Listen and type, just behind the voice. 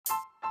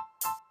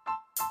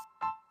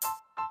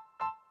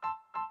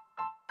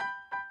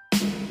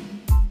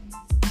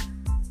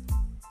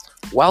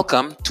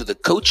Welcome to the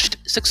Coached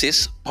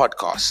Success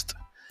Podcast.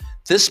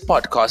 This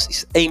podcast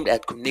is aimed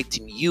at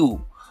connecting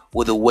you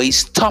with the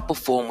ways top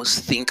performers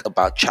think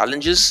about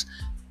challenges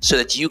so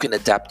that you can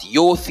adapt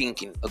your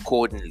thinking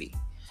accordingly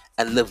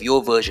and live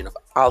your version of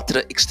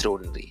ultra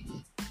extraordinary.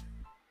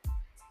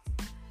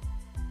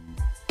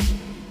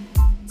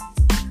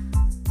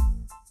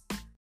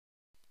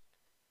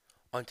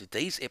 On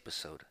today's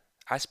episode,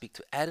 I speak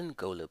to Aaron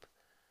Golub,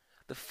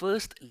 the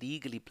first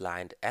legally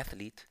blind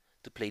athlete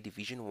to play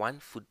Division 1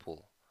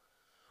 football.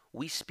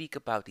 We speak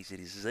about his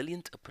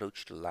resilient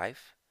approach to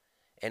life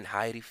and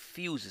how he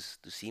refuses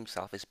to see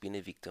himself as being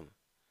a victim.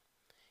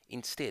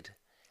 Instead,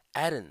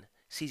 Aaron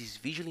sees his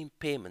visual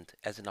impairment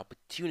as an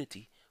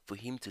opportunity for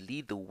him to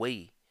lead the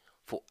way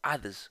for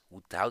others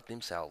who doubt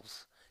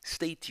themselves.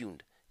 Stay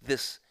tuned.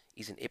 This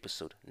is an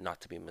episode not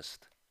to be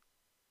missed.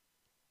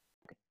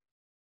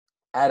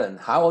 Aaron,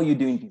 how are you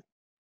doing?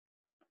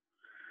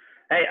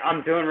 Hey,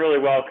 I'm doing really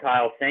well,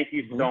 Kyle. Thank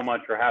you so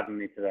much for having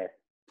me today.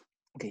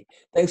 Okay,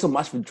 thanks so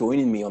much for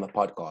joining me on the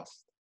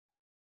podcast.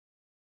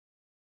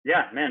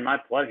 Yeah, man, my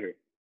pleasure.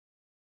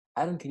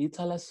 Aaron, can you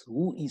tell us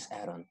who is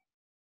Aaron?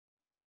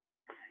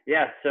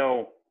 Yeah,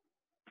 so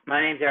my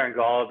name's Aaron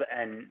Golub,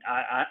 and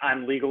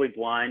I'm legally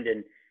blind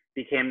and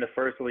became the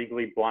first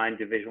legally blind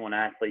Division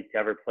I athlete to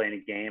ever play in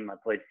a game. I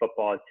played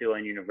football at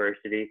Tulane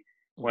University,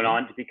 went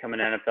on to become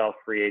an NFL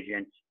free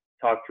agent,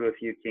 talked to a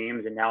few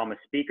teams, and now I'm a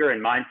speaker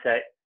and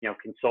mindset,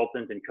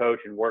 consultant and coach,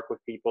 and work with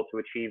people to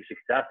achieve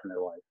success in their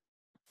life.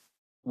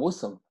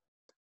 Awesome.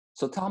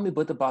 So tell me a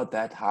bit about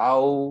that.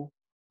 How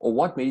or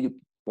what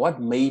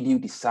made you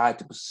decide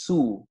to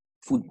pursue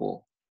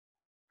football?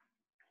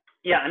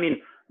 Yeah, I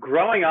mean,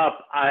 growing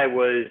up, I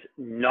was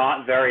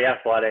not very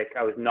athletic.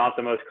 I was not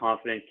the most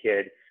confident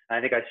kid. And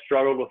I think I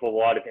struggled with a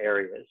lot of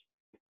areas.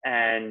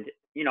 And,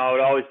 I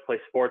would always play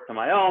sports on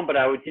my own, but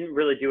I didn't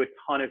really do a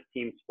ton of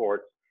team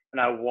sports.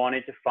 And I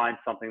wanted to find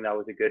something that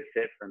was a good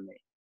fit for me.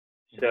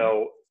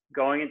 So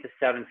going into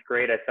seventh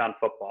grade, I found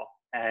football.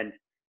 And,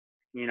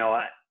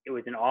 it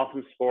was an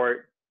awesome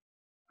sport.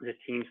 It was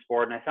a team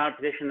sport. And I found a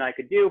position that I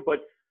could do, but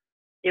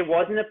it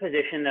wasn't a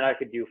position that I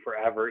could do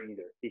forever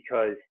either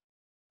because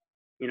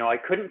I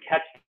couldn't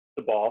catch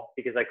the ball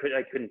because I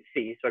couldn't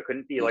see, so I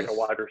couldn't be like a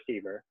wide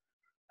receiver.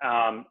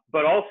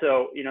 But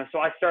also, so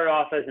I started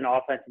off as an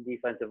offensive and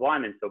defensive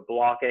lineman, so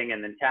blocking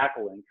and then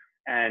tackling.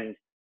 And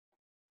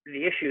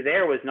the issue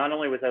there was not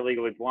only was I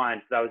legally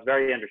blind, but I was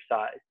very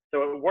undersized.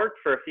 So it worked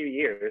for a few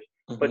years,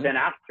 but then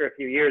after a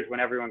few years,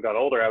 when everyone got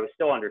older, I was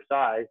still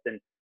undersized. And,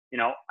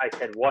 I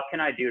said, what can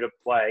I do to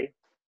play?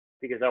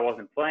 Because I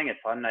wasn't playing a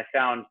ton. And I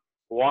found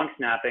long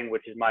snapping,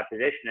 which is my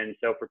position. And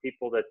so for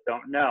people that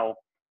don't know,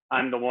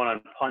 I'm the one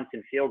on punts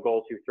and field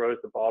goals who throws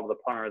the ball to the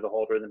punter or the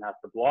holder and then has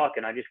to block.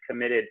 And I just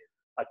committed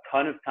a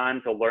ton of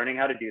time to learning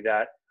how to do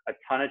that, a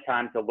ton of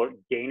time to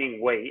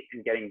gaining weight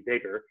and getting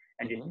bigger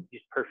and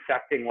just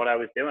perfecting what I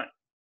was doing.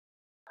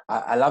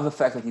 I love the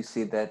fact that you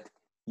said that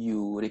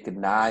you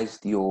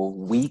recognized your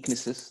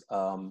weaknesses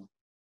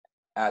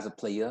as a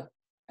player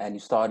and you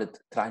started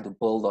trying to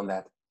build on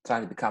that,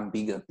 trying to become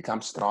bigger,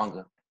 become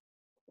stronger.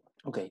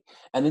 Okay.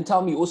 And then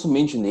tell me, you also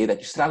mentioned there that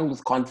you struggled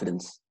with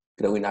confidence.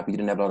 Growing up, you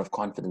didn't have a lot of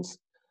confidence.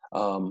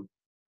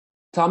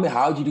 Tell me,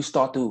 how did you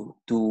start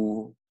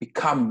to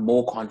become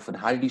more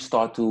confident? How did you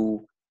start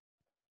to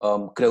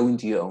grow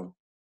into your own?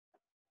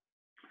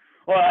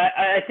 Well,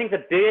 I think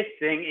the biggest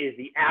thing is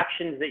the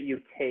actions that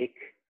you take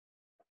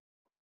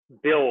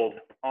build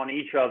on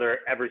each other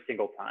every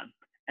single time.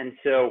 And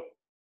so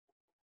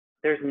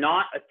there's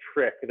not a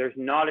trick. There's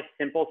not a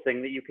simple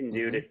thing that you can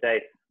do to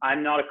say,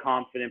 I'm not a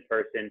confident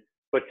person,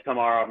 but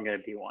tomorrow I'm going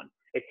to be one.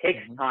 It takes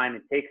time.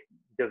 It takes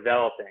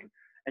developing.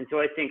 And so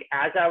I think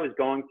as I was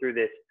going through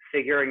this,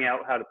 figuring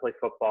out how to play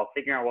football,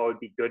 figuring out what would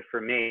be good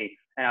for me,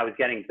 and I was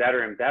getting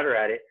better and better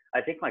at it,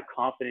 I think my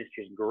confidence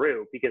just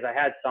grew because I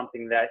had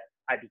something that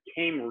I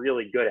became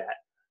really good at.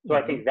 So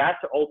I think that's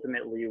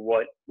ultimately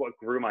what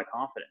grew my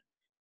confidence.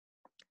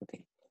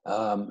 Okay.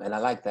 And I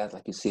like that,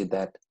 like you said,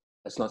 that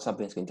it's not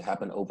something that's going to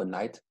happen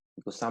overnight,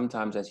 because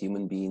sometimes as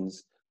human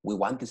beings, we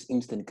want this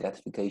instant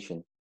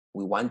gratification.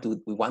 We want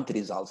the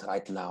results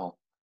right now.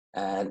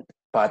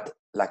 But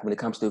like when it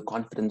comes to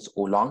confidence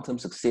or long-term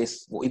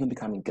success or even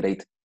becoming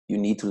great, you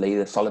need to lay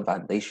a solid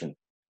foundation.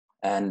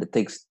 And it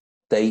takes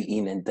day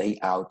in and day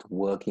out,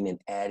 working and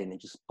adding and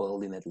just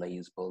building at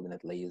layers.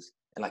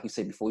 And like you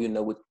said, before you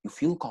know it, you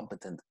feel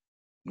competent,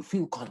 you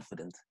feel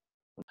confident.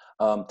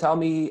 Tell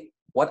me,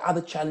 what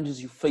other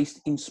challenges you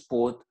faced in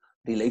sport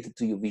related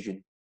to your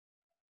vision?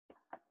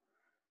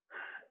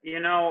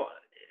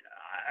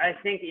 I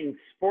think in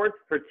sports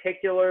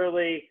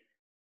particularly,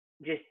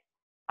 just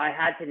I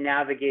had to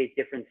navigate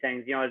different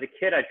things. As a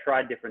kid, I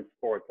tried different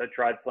sports. I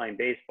tried playing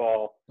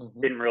baseball,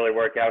 didn't really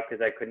work out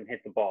because I couldn't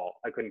hit the ball.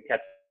 I couldn't catch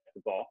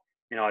the ball.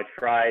 I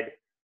tried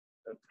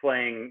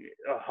playing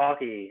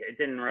hockey. It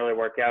didn't really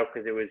work out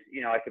because it was,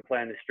 I could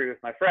play on the street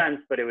with my friends,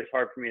 but it was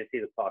hard for me to see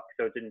the puck.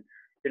 So it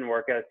didn't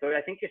work out. So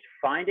I think just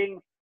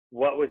finding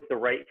what was the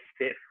right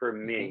fit for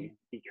me,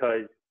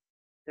 because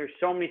there's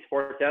so many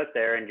sports out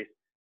there, and just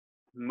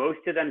most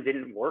of them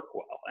didn't work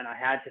well. And I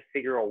had to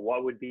figure out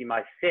what would be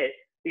my fit,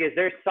 because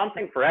there's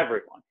something for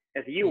everyone.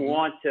 If you Mm-hmm.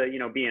 want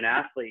to, be an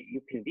athlete,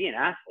 you can be an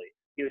athlete.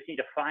 You just need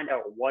to find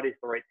out what is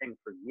the right thing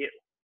for you.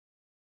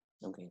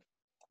 Okay.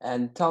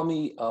 And tell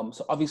me,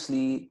 so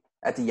obviously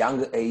at a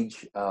younger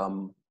age,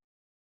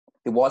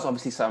 there was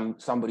obviously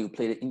somebody who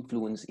played an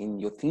influence in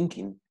your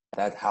thinking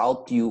that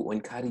helped you or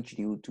encouraged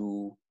you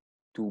to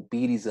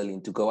be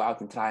resilient, to go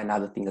out and try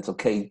another thing. It's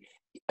okay.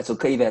 It's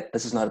okay that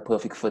this is not a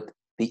perfect fit.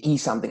 There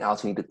is something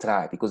else you need to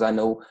try, because I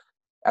know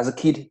as a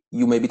kid,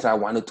 you maybe try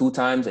 1 or 2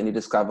 times and you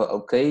discover,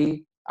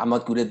 okay, I'm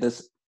not good at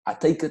this. I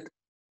take it.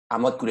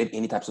 I'm not good at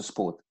any types of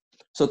sport.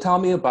 So tell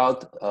me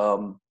about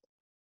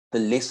the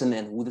lesson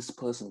and who this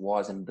person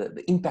was and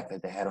the impact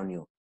that they had on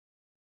you.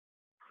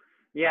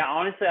 Yeah,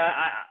 honestly,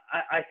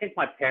 I think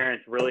my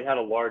parents really had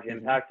a large Mm-hmm.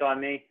 impact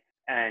on me,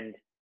 and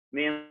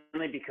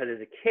mainly because as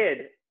a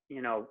kid,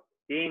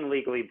 being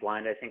legally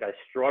blind, I think I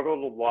struggled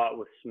a lot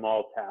with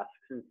small tasks,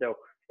 and so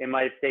it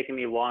might have taken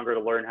me longer to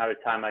learn how to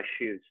tie my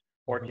shoes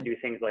or to Mm-hmm. do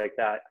things like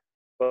that.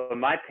 But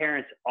my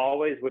parents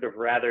always would have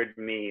rathered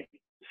me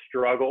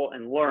struggle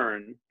and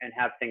learn and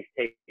have things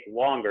take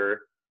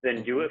longer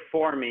than do Mm-hmm. it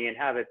for me and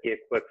have it be a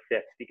quick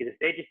fix. Because if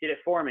they just did it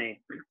for me,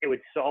 it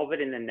would solve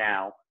it in the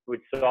now, it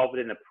would solve it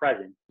in the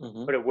present,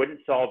 Mm-hmm. but it wouldn't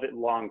solve it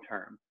long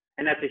term.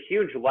 And that's a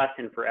huge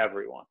lesson for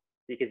everyone,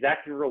 because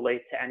that can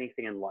relate to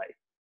anything in life.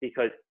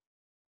 Because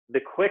the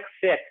quick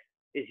fix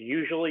is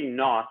usually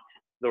not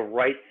the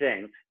right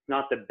thing,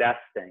 not the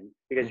best thing,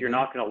 because you're Mm-hmm.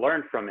 not going to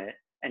learn from it.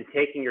 And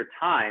taking your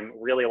time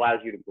really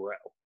allows you to grow.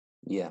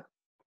 Yeah,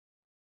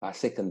 I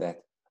second that.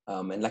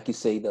 And like you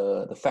say,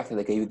 the fact that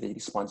they gave you the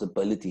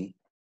responsibility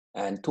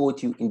and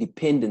taught you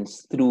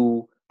independence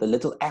through the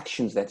little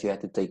actions that you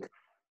had to take.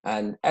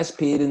 And as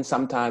parents,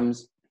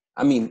 sometimes,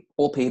 I mean,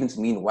 all parents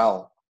mean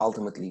well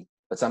ultimately,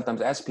 but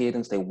sometimes as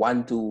parents, they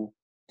want to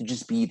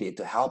just be there,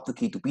 to help the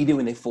kid, to be there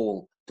when they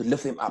fall, to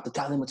lift them up, to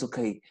tell them it's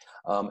okay.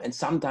 And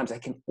sometimes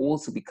that can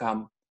also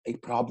become a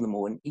problem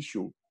or an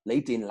issue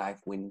later in life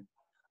when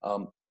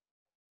um,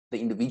 the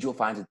individual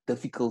finds it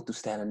difficult to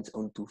stand on its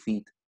own 2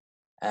 feet.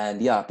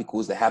 And yeah,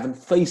 because they haven't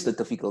faced the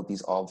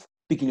difficulties of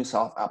picking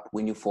yourself up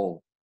when you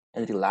fall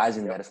and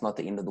realizing Yep. that it's not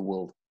the end of the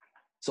world.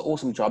 It's an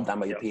awesome job done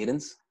by your Yep.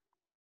 parents.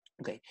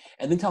 Okay.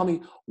 And then tell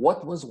me,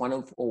 what was one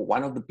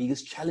of the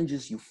biggest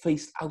challenges you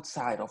faced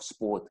outside of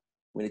sport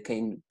when it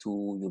came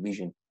to your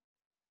vision?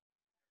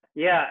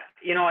 Yeah,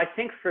 I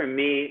think for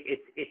me,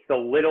 it's the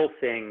little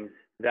things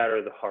that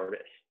are the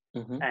hardest.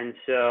 Mm-hmm. And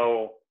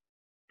so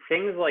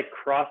things like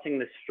crossing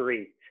the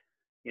street,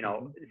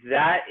 Mm-hmm.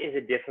 that is a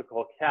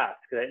difficult task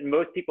that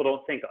most people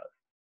don't think of.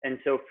 And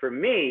so for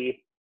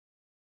me,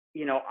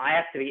 I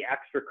have to be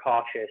extra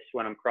cautious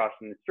when I'm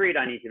crossing the street.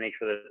 I need to make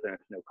sure that there's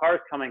no cars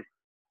coming.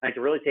 I need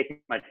to really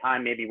take my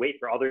time, maybe wait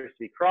for others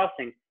to be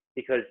crossing,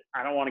 because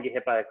I don't want to get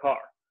hit by a car.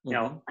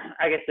 Mm-hmm.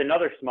 I guess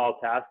another small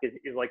task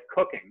is like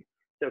cooking.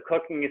 So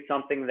cooking is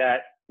something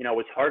that,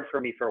 was hard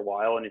for me for a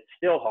while, and it's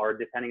still hard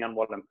depending on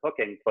what I'm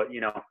cooking. But,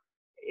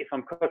 if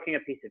I'm cooking a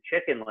piece of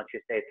chicken, let's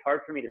just say, it's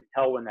hard for me to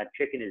tell when that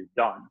chicken is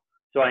done.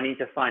 So I need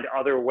to find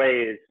other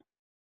ways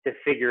to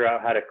figure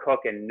out how to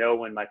cook and know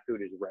when my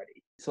food is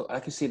ready. So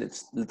like you said,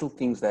 it's little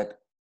things that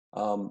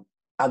um,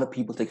 other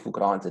people take for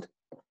granted.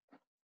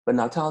 But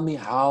now tell me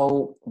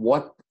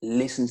what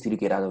lessons did you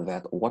get out of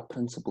that? Or what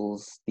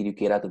principles did you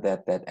get out of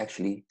that that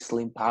actually still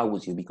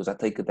empowers you? Because I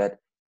take it that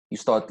you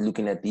start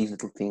looking at these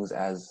little things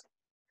as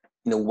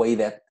in a way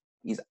that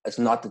it's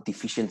not a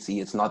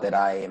deficiency. It's not that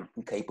I am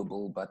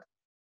incapable, but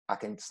I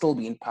can still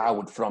be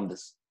empowered from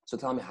this. So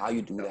tell me how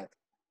you do that.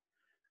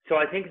 So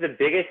I think the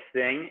biggest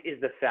thing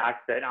is the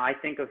fact that I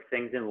think of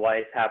things in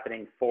life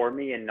happening for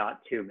me and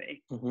not to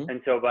me. Mm-hmm. And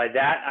so by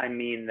that, I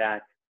mean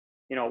that,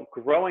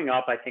 growing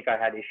up, I think I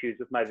had issues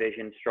with my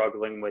vision,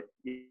 struggling with,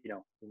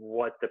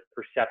 what the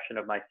perception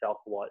of myself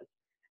was.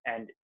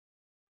 And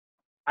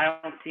I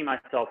don't see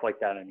myself like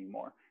that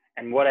anymore.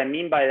 And what I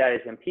mean by that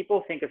is when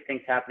people think of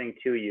things happening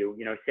to you,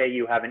 say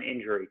you have an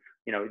injury,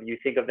 you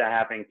think of that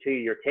happening to you,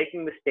 you're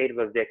taking the state of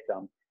a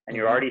victim and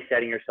you're Mm-hmm. already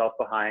setting yourself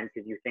behind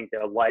because you think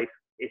that life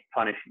is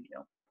punishing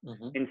you.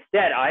 Mm-hmm.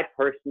 Instead, I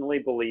personally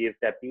believe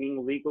that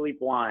being legally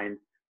blind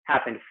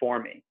happened for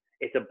me.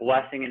 It's a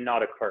blessing and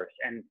not a curse.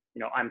 And,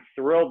 I'm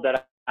thrilled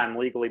that I'm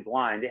legally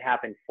blind. It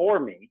happened for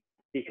me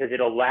because it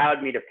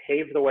allowed me to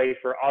pave the way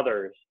for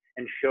others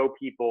and show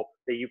people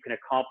that you can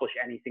accomplish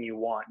anything you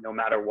want, no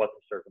matter what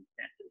the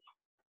circumstances.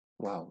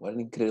 Wow, what an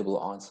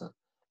incredible answer.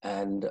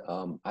 And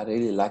I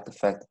really like the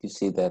fact that you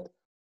say that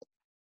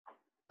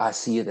I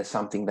see it as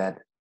something that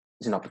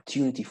is an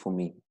opportunity for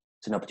me.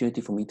 It's an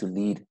opportunity for me to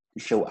lead, to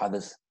show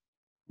others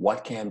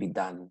what can be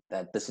done,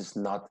 that this is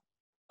not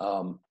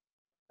um,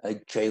 a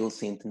jail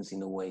sentence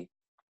in a way,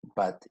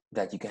 but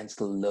that you can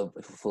still live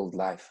a fulfilled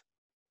life.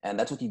 And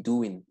that's what you're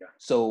doing. Yeah.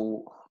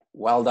 So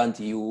well done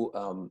to you.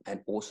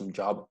 An awesome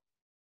job,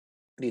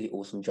 really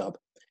awesome job.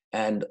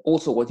 And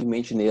also what you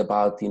mentioned there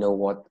about,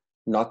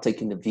 not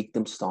taking the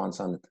victim stance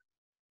on it,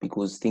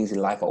 because things in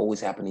life are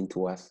always happening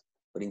to us.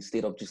 But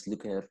instead of just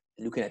looking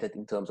at it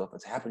in terms of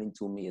it's happening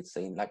to me, it's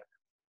saying like,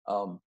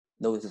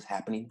 know this is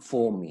happening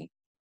for me.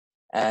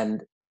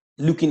 And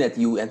looking at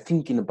you and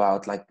thinking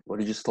about like what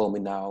you just told me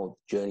now,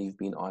 the journey you've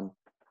been on,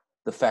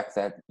 the fact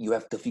that you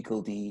have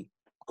difficulty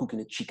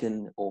cooking a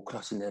chicken or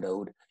crossing the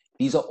road.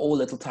 These are all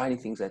little tiny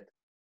things that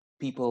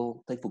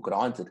people take for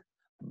granted.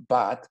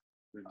 But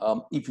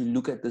if you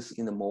look at this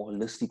in a more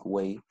holistic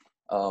way,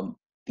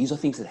 these are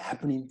things that are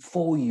happening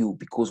for you,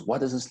 because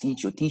what does this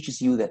teach you? It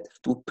teaches you that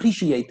to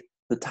appreciate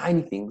the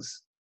tiny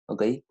things,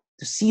 okay?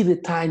 To see the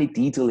tiny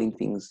detail in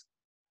things,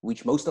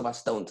 which most of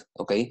us don't,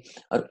 okay?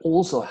 It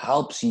also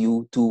helps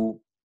you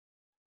to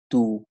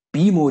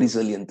be more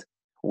resilient.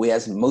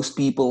 Whereas most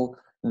people,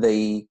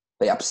 they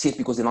upset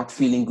because they're not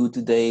feeling good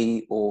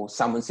today, or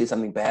someone says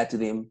something bad to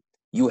them.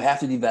 You have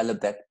to develop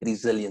that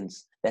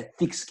resilience, that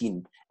thick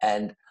skin,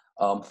 and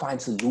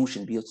find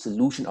solution, be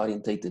solution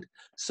orientated.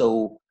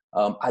 So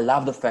I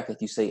love the fact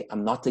that you say,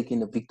 I'm not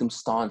taking a victim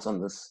stance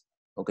on this.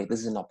 Okay,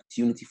 this is an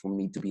opportunity for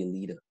me to be a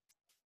leader.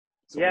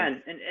 So, yeah,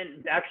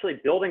 and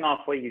actually building off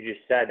what you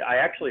just said, I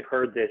actually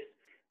heard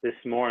this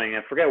morning.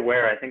 I forget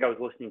where. I think I was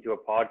listening to a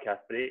podcast,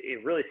 but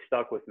it really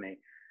stuck with me.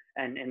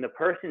 And the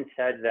person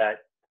said that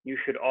you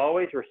should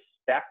always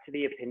respect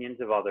the opinions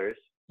of others,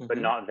 but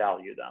not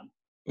value them.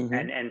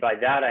 And by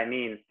that I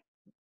mean,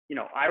 you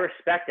know, I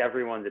respect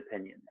everyone's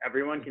opinion.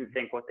 Everyone can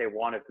think what they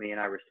want of me, and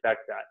I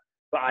respect that.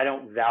 But I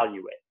don't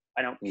value it.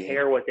 I don't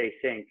care what they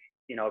think.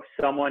 You know, if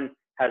someone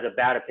has a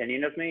bad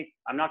opinion of me,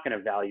 I'm not going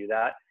to value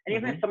that. And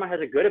even if someone has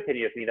a good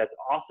opinion of me, that's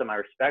awesome. I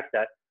respect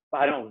that.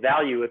 But I don't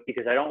value it,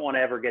 because I don't want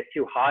to ever get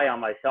too high on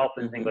myself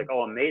and think like,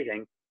 oh,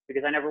 amazing,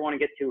 because I never want to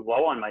get too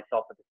low on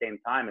myself at the same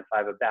time if I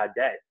have a bad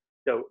day.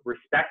 So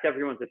respect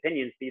everyone's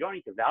opinions, but you don't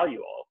need to value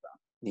all of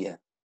them. Yeah,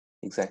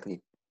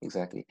 exactly.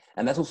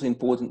 And that's also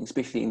important,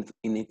 especially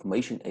in the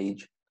information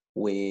age,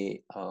 where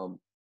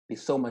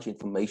there's so much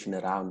information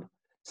around.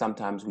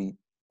 Sometimes we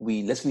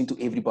listening to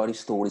everybody's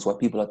stories, what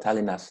people are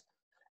telling us,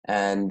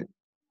 and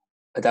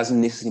it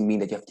doesn't necessarily mean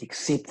that you have to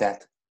accept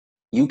that.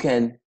 You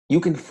can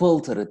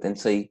filter it and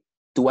say,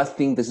 do I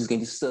think this is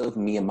going to serve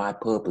me and my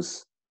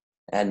purpose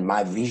and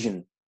my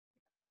vision,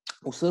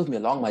 or serve me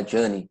along my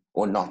journey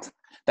or not?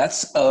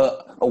 That's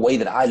a way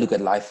that I look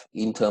at life,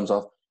 in terms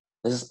of,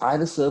 this is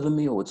either serving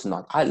me or it's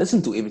not. I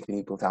listen to everything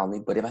people tell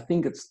me, but if I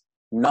think it's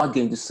not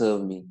going to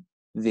serve me,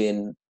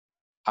 then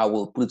I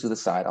will put it to the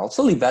side. I'll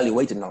still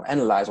evaluate it and I'll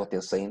analyze what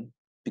they're saying,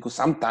 because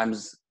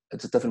sometimes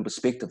it's a different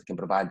perspective that can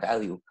provide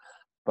value.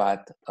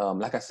 But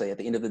like I say, at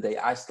the end of the day,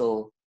 I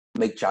still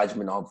make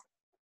judgment of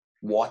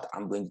what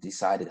I'm going to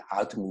decide,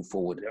 how to move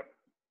forward. Yep.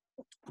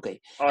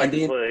 Okay. Oh, I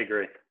completely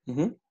agree.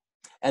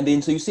 And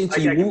then, so you said,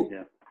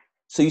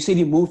 so you said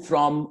you moved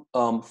from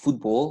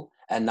football,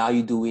 and now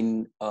you're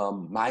doing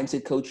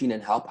mindset coaching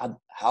and help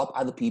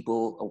other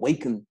people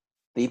awaken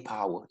their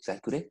power. Is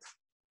that correct?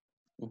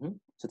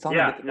 So tell me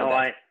a bit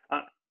about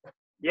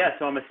that.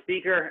 So I'm a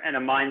speaker and a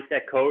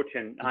mindset coach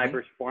and high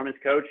performance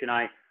coach. And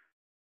I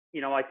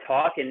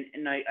talk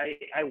and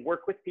I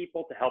work with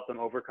people to help them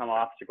overcome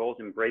obstacles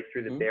and break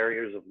through the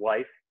barriers of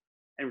life,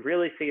 and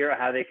really figure out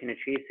how they can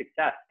achieve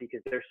success,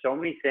 because there's so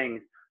many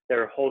things that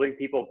are holding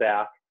people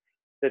back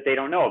that they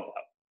don't know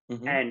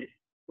about. And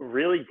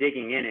really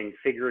digging in and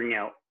figuring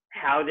out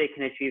how they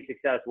can achieve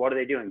success. What are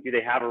they doing? Do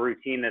they have a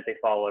routine that they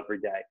follow every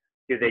day?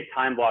 Do they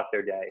time block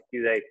their day?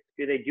 Do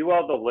they do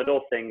all the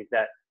little things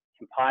that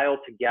compile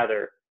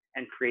together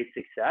and create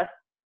success?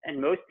 And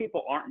most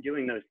people aren't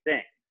doing those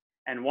things.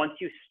 And once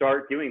you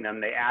start doing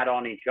them, they add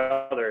on each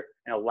other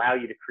and allow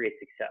you to create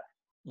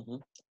success.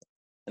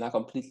 And I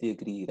completely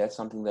agree. That's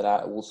something that I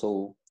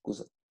also,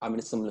 because I'm in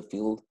a similar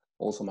field,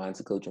 also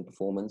mindset coach and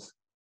performance.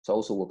 So I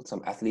also work with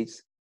some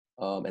athletes,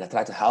 and I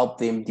try to help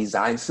them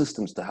design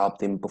systems to help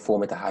them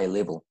perform at a higher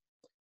level.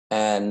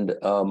 And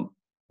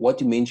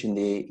what you mentioned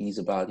there is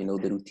about, the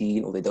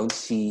routine, or they don't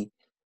see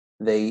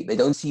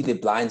their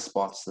blind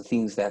spots, the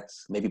things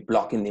that's maybe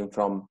blocking them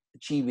from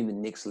achieving the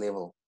next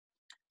level.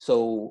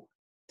 So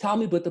tell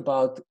me a bit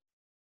about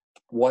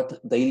what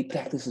daily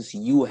practices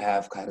you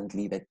have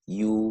currently that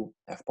you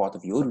have part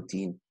of your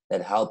routine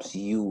that helps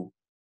you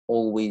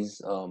always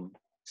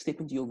step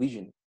into your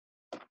vision.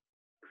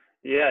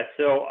 Yeah,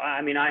 so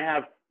I mean, I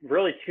have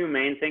really two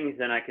main things,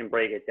 and I can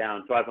break it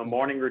down. So I have a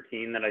morning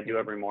routine that I do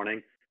every morning,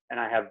 and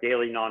I have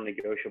daily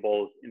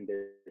non-negotiables in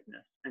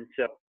business. And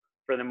so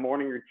for the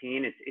morning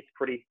routine, it's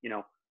pretty,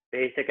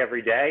 basic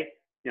every day.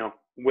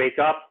 Wake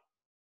up,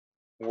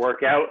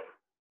 work out,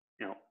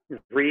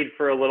 read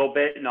for a little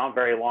bit, not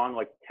very long,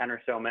 like 10 or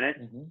so minutes.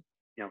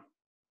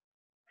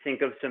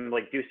 Think of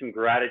do some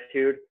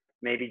gratitude,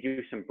 maybe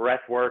do some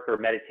breath work or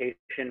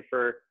meditation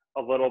for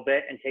a little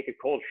bit, and take a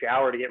cold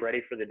shower to get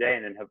ready for the day,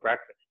 and then have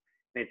breakfast.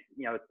 And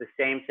it's the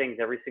same things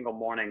every single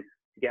morning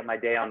to get my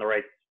day on the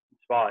right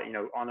spot,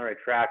 on the right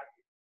track.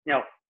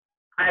 I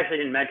actually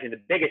didn't mention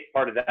the biggest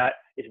part of that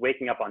is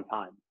waking up on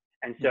time.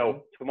 And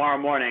so tomorrow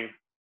morning,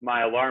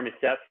 my alarm is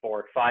set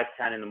for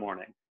 5:10 in the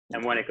morning.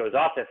 And when it goes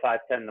off at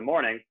 5:10 in the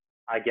morning,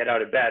 I get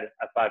out of bed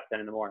at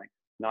 5:10 in the morning,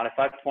 not at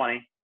 5:20,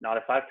 not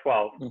at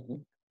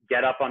 5:12.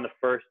 Get up on the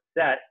first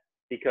set,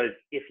 because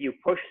if you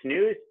push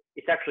snooze,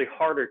 it's actually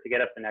harder to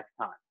get up the next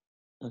time.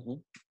 Hmm.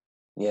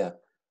 Yeah.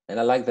 And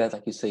I like that,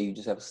 like you say, you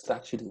just have a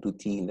structured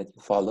routine that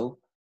you follow.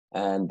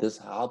 And this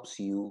helps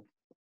you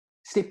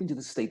step into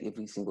the state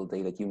every single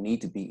day that you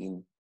need to be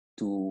in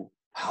to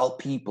help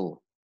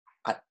people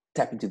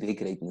tap into their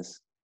greatness.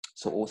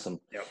 So awesome.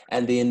 Yep.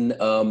 And then,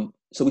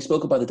 so we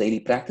spoke about the daily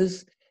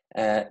practices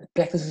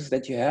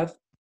that you have,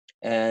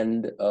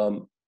 and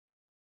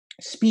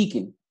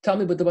speaking. Tell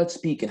me a bit about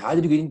speaking. How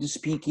did you get into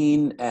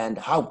speaking, and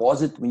how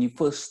was it when you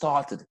first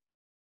started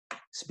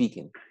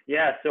speaking?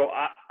 Yeah, so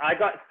I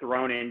got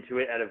thrown into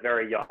it at a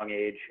very young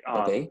age,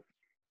 Okay.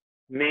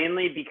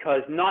 mainly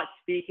because not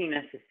speaking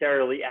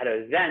necessarily at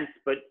events,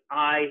 but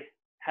I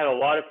had a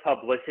lot of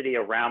publicity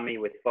around me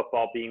with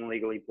football, being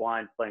legally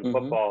blind, playing Mm-hmm.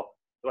 football.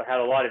 So I had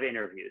a lot of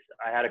interviews.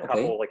 I had a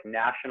couple Okay. like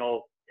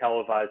national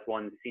televised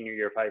ones senior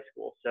year of high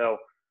school. So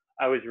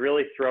I was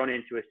really thrown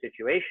into a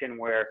situation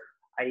where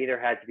I either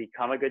had to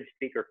become a good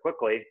speaker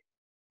quickly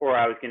or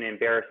I was going to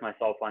embarrass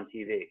myself on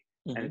TV.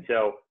 And Mm-hmm.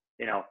 so,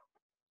 you know,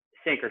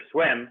 sink or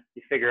swim,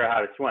 you figure out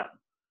how to swim.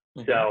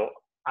 Mm-hmm. So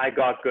I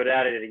got good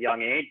at it at a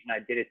young age, and I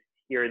did it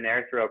here and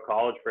there throughout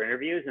college for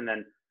interviews. And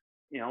then,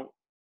 you know,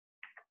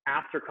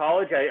 after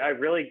college, I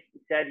really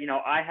said, you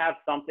know, I have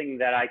something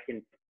that I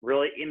can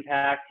really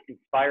impact,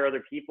 inspire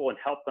other people, and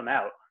help them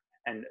out.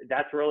 And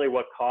that's really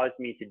what caused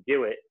me to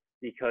do it,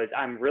 because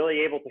I'm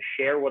really able to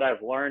share what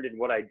I've learned and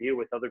what I do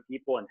with other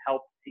people and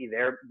help see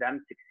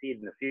them succeed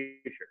in the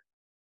future.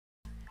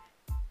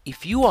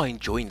 If you are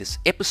enjoying this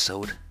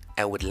episode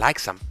and would like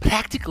some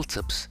practical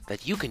tips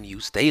that you can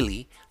use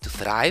daily to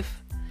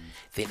thrive,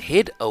 then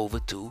head over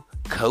to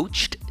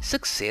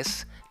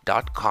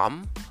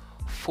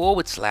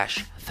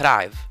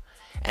coachedsuccess.com/thrive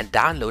and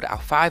download our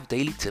 5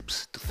 daily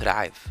tips to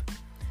thrive.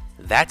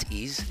 That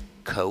is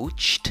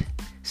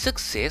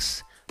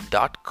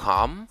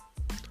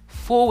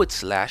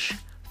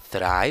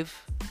coachedsuccess.com/thrive.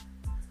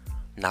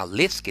 Now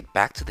let's get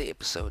back to the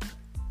episode.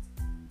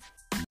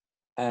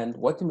 And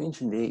what you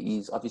mentioned there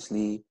is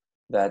obviously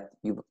that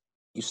you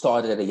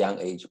started at a young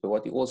age, but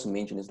what you also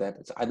mentioned is that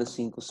it's either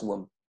sink or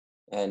swim.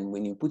 And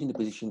when you put in the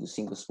position to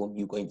sink or swim,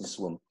 you're going to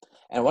swim.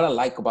 And what I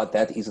like about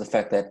that is the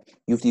fact that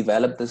you've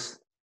developed this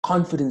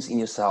confidence in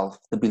yourself,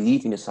 the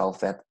belief in yourself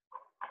that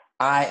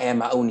I am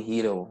my own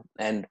hero.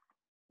 And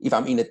if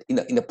I'm in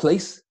a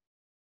place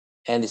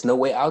and there's no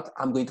way out,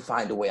 I'm going to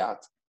find a way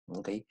out.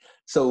 Okay.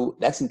 So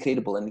that's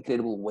incredible, an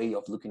incredible way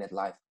of looking at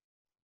life.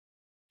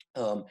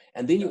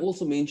 And then you Yeah.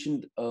 also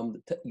mentioned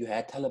you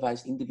had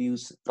televised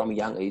interviews from a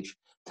young age.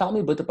 Tell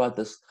me a bit about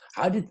this.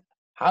 How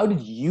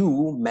did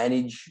you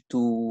manage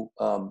to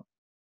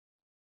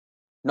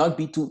not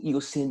be too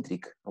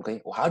egocentric? Okay,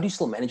 or how do you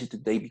still manage it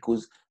today?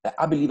 Because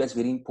I believe that's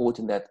very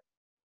important. That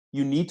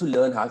you need to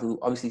learn how to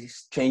obviously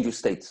change your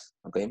states.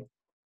 Okay,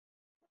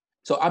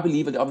 so I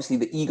believe that obviously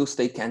the ego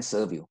state can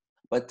serve you.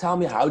 But tell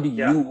me,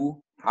 Yeah.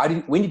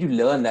 when did you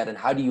learn that, and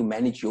how do you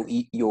manage your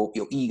ego?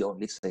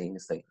 Let's say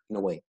in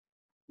a way.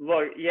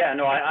 Look, yeah,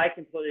 no, I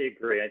completely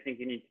agree. I think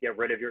you need to get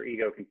rid of your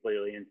ego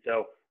completely. And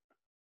so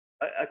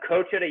a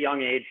coach at a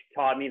young age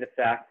taught me the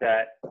fact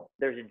that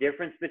there's a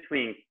difference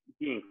between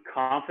being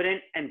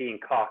confident and being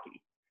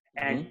cocky.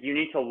 And Mm-hmm. you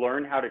need to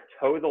learn how to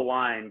toe the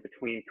line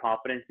between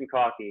confidence and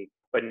cocky,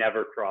 but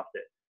never cross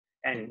it.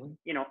 And, Mm-hmm.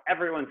 you know,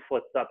 everyone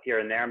slips up here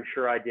and there. I'm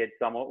sure I did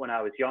somewhat when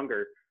I was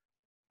younger.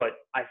 But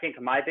I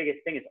think my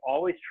biggest thing is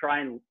always try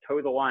and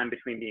toe the line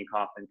between being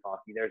confident and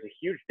cocky. There's a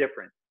huge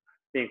difference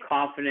being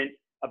confident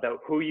about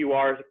who you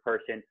are as a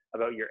person,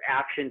 about your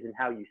actions and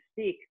how you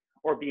speak,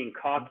 or being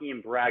cocky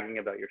and bragging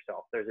about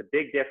yourself. There's a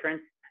big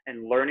difference,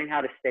 and learning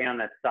how to stay on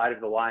that side of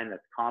the line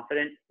that's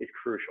confident is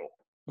crucial.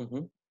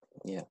 Mm-hmm.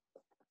 Yeah.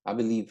 I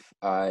really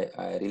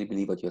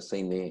believe what you're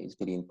saying there is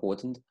very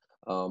important.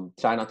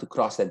 Try not to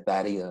cross that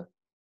barrier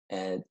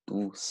and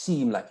to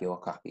seem like you're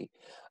cocky.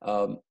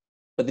 Um,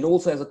 but then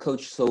also as a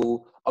coach,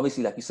 so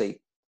obviously, like you say,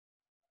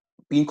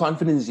 being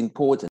confident is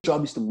important.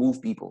 Job is to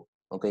move people.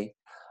 Okay.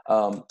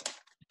 Um,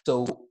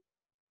 so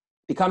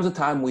there comes a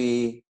time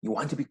where you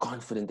want to be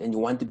confident and you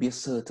want to be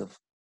assertive.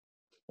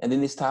 And then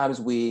there's times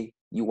where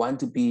you want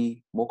to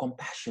be more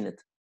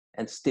compassionate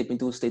and step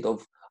into a state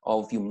of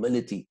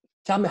humility.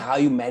 Tell me how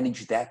you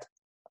manage that,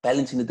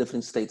 balancing the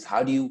different states.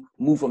 How do you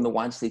move from the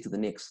one state to the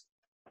next?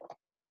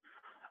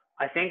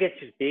 I think it's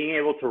just being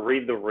able to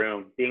read the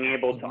room, being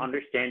able to Mm-hmm.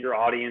 understand your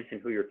audience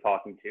and who you're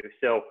talking to.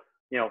 So,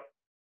 you know,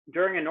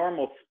 during a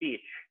normal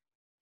speech,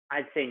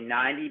 I'd say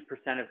 90%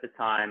 of the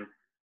time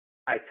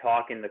I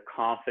talk in the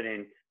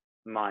confident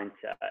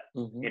mindset.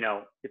 Mm-hmm. You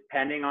know,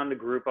 depending on the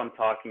group I'm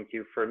talking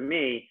to, for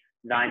me,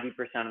 90%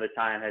 of the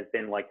time has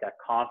been like that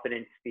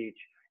confident speech,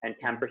 and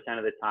 10%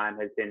 of the time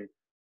has been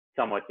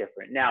somewhat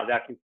different. Now,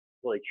 that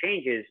completely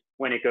changes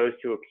when it goes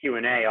to a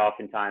Q&A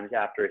oftentimes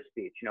after a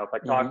speech. You know, if I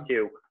Mm-hmm. talk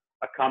to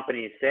a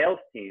company's sales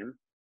team,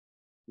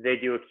 they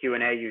do a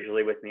Q&A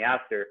usually with me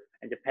after.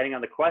 And depending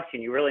on the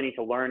question, you really need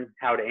to learn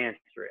how to answer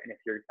it. And if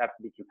you have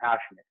to be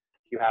compassionate,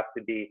 if you have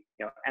to be,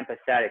 you know,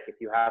 empathetic, if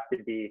you have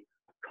to be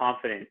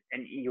confident,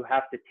 and you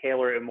have to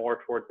tailor it more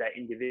towards that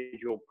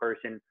individual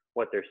person,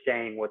 what they're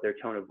saying, what their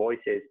tone of voice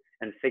is,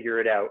 and figure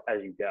it out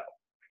as you go.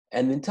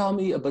 And then tell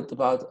me a bit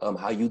about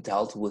how you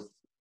dealt with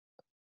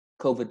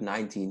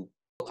COVID-19.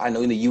 I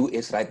know in the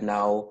US right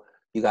now,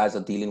 you guys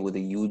are dealing with a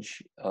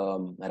huge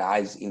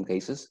rise in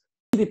cases.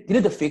 Did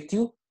it affect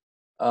you?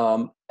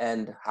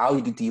 And how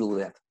did you deal with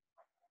that?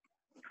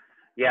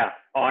 Yeah,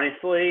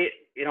 honestly,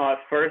 at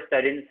first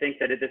I didn't think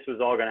that this was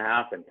all going to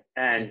happen.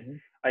 And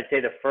I'd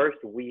say the first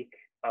week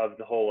of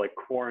the whole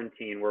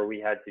quarantine where we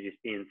had to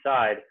just be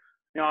inside,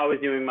 I was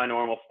doing my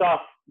normal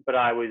stuff, but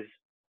I was,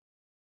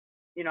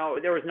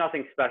 there was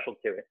nothing special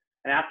to it.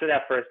 And after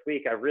that first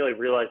week, I really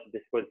realized that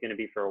this was going to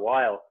be for a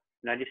while.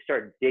 And I just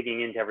started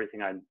digging into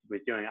everything I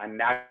was doing. I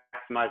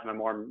maximized my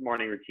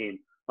morning routine,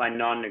 my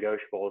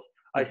non-negotiables.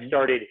 I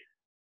started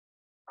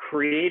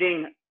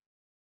creating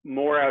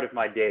more out of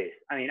my days.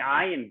 I mean,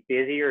 I am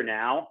busier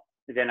now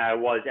than I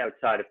was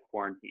outside of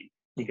quarantine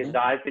because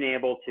I've been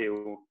able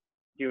to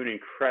do an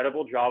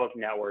incredible job of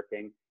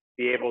networking,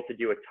 be able to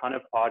do a ton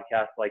of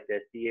podcasts like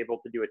this, be able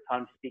to do a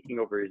ton of speaking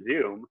over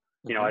Zoom.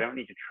 I don't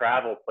need to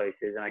travel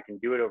places and I can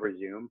do it over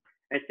Zoom.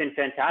 And it's been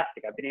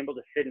fantastic. I've been able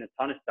to fit in a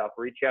ton of stuff,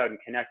 reach out and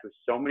connect with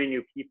so many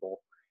new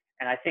people.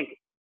 And I think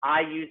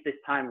I used this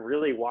time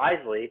really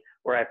wisely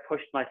where I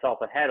pushed myself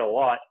ahead a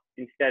lot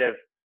instead of,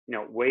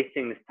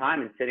 wasting this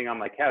time and sitting on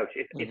my couch.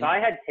 If I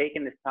had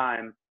taken this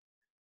time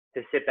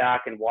to sit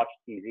back and watch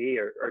TV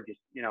or just,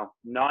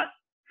 not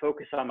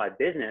focus on my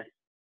business,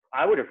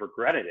 I would have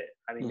regretted it.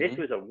 I mean, this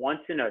was a once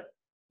in a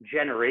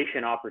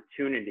generation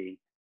opportunity.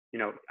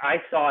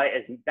 I saw it,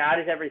 as bad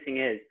as everything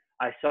is,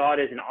 I saw it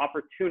as an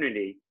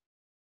opportunity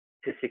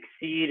to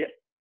succeed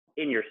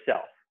in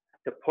yourself,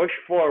 to push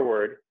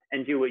forward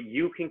and do what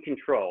you can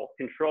control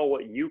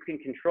what you can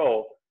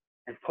control,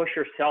 and push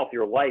yourself,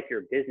 your life,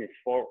 your business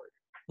forward.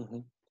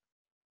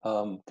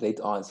 Great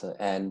answer.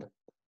 And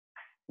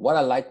what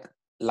I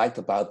liked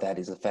about that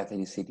is the fact that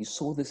you said you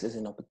saw this as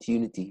an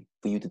opportunity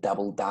for you to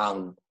double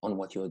down on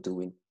what you're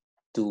doing,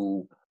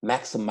 to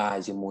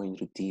maximize your morning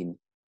routine,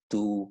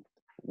 to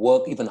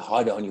work even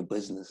harder on your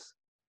business.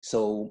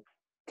 So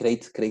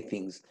great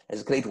things.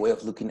 It's a great way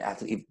of looking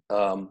at it,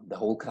 the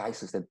whole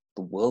crisis that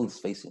the world is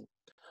facing.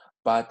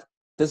 But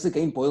this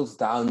again boils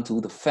down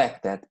to the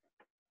fact that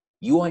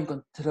you are in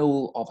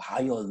control of how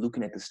you're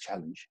looking at this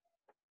challenge.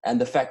 And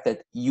the fact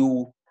that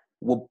you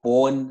were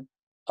born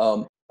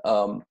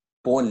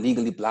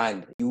legally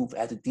blind. You've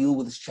had to deal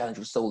with this challenge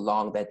for so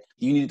long that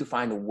you need to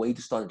find a way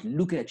to start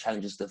looking at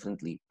challenges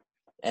differently.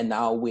 And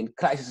now when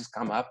crises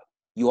come up,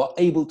 you are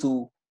able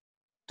to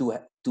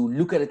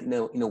look at it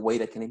in a way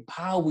that can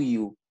empower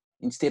you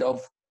instead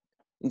of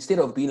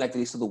being like the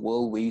rest of the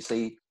world where you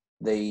say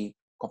they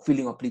are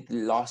feeling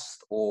completely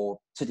lost or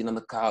sitting on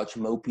the couch,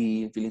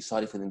 mopey, and feeling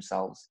sorry for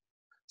themselves.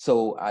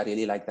 So I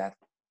really like that.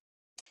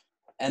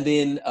 And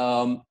then,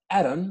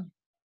 Aaron,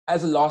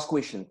 as a last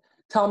question,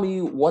 tell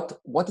me what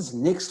is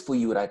next for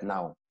you right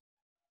now?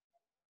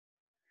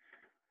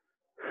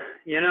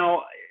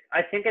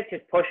 I think it's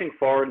just pushing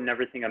forward in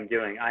everything I'm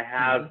doing. I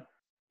have,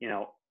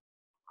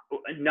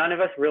 none of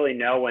us really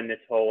know when this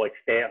whole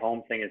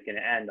stay-at-home thing is going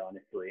to end,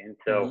 honestly. And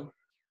so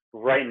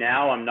right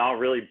now, I'm not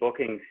really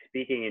booking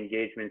speaking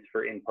engagements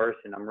for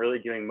in-person. I'm really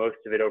doing most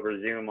of it over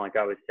Zoom, like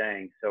I was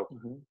saying. So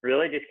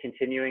really just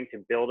continuing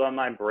to build on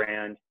my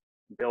brand,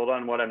 build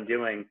on what I'm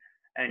doing.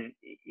 And,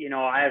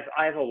 I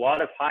have a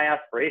lot of high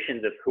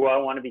aspirations of who I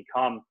want to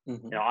become.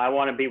 I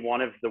want to be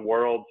one of the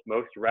world's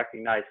most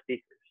recognized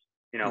speakers.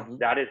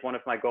 That is one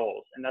of my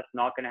goals, and that's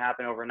not going to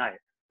happen overnight.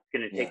 It's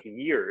going to take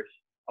years,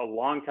 a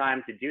long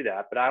time to do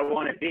that. But I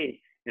want to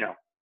be,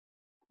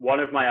 one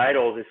of my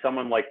idols is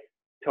someone like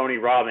Tony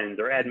Robbins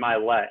or Ed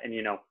Mylett. And,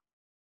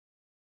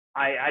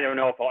 I don't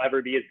know if I'll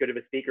ever be as good of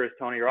a speaker as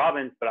Tony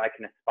Robbins, but I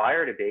can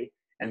aspire to be.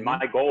 And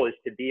my goal is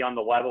to be on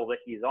the level that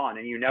he's on.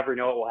 And you never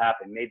know what will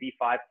happen. Maybe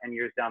 5-10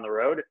 years down the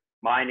road,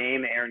 my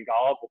name, Aaron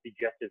Golub, will be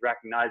just as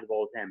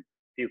recognizable as him.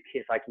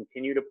 If I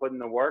continue to put in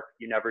the work,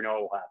 you never know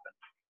what will happen.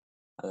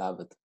 I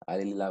love it. I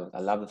really love it. I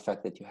love the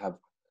fact that you have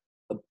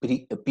a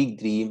big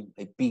dream,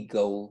 a big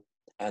goal,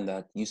 and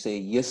that you say,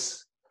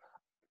 yes,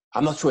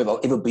 I'm not sure if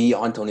I'll ever be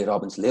on Tony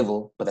Robbins'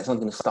 level, but that's not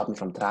going to stop me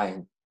from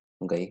trying.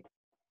 Okay?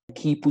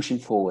 Keep pushing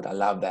forward. I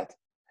love that.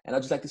 And I'd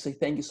just like to say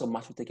thank you so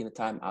much for taking the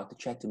time out to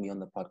chat to me on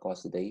the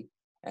podcast today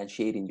and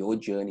sharing your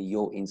journey,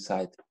 your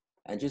insight,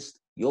 and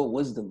just your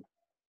wisdom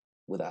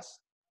with us.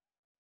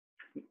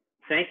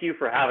 Thank you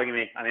for having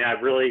me. I mean,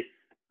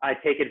 I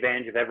take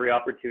advantage of every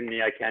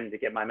opportunity I can to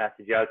get my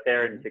message out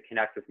there and to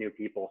connect with new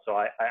people. So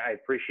I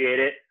appreciate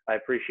it. I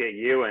appreciate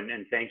you,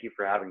 and thank you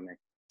for having me.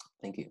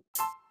 Thank you.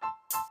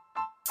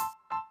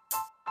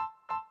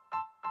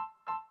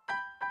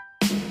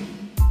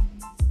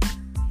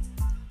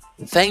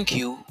 Thank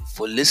you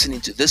for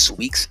listening to this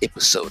week's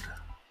episode.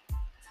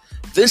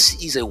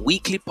 This is a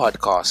weekly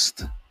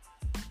podcast,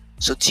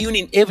 so tune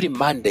in every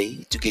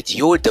Monday to get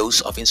your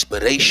dose of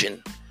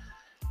inspiration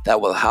that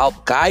will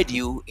help guide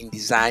you in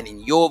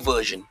designing your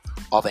version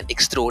of an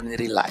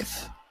extraordinary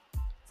life.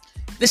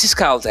 This is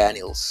Kyle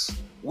Daniels,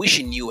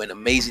 wishing you an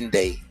amazing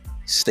day.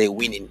 Stay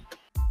winning.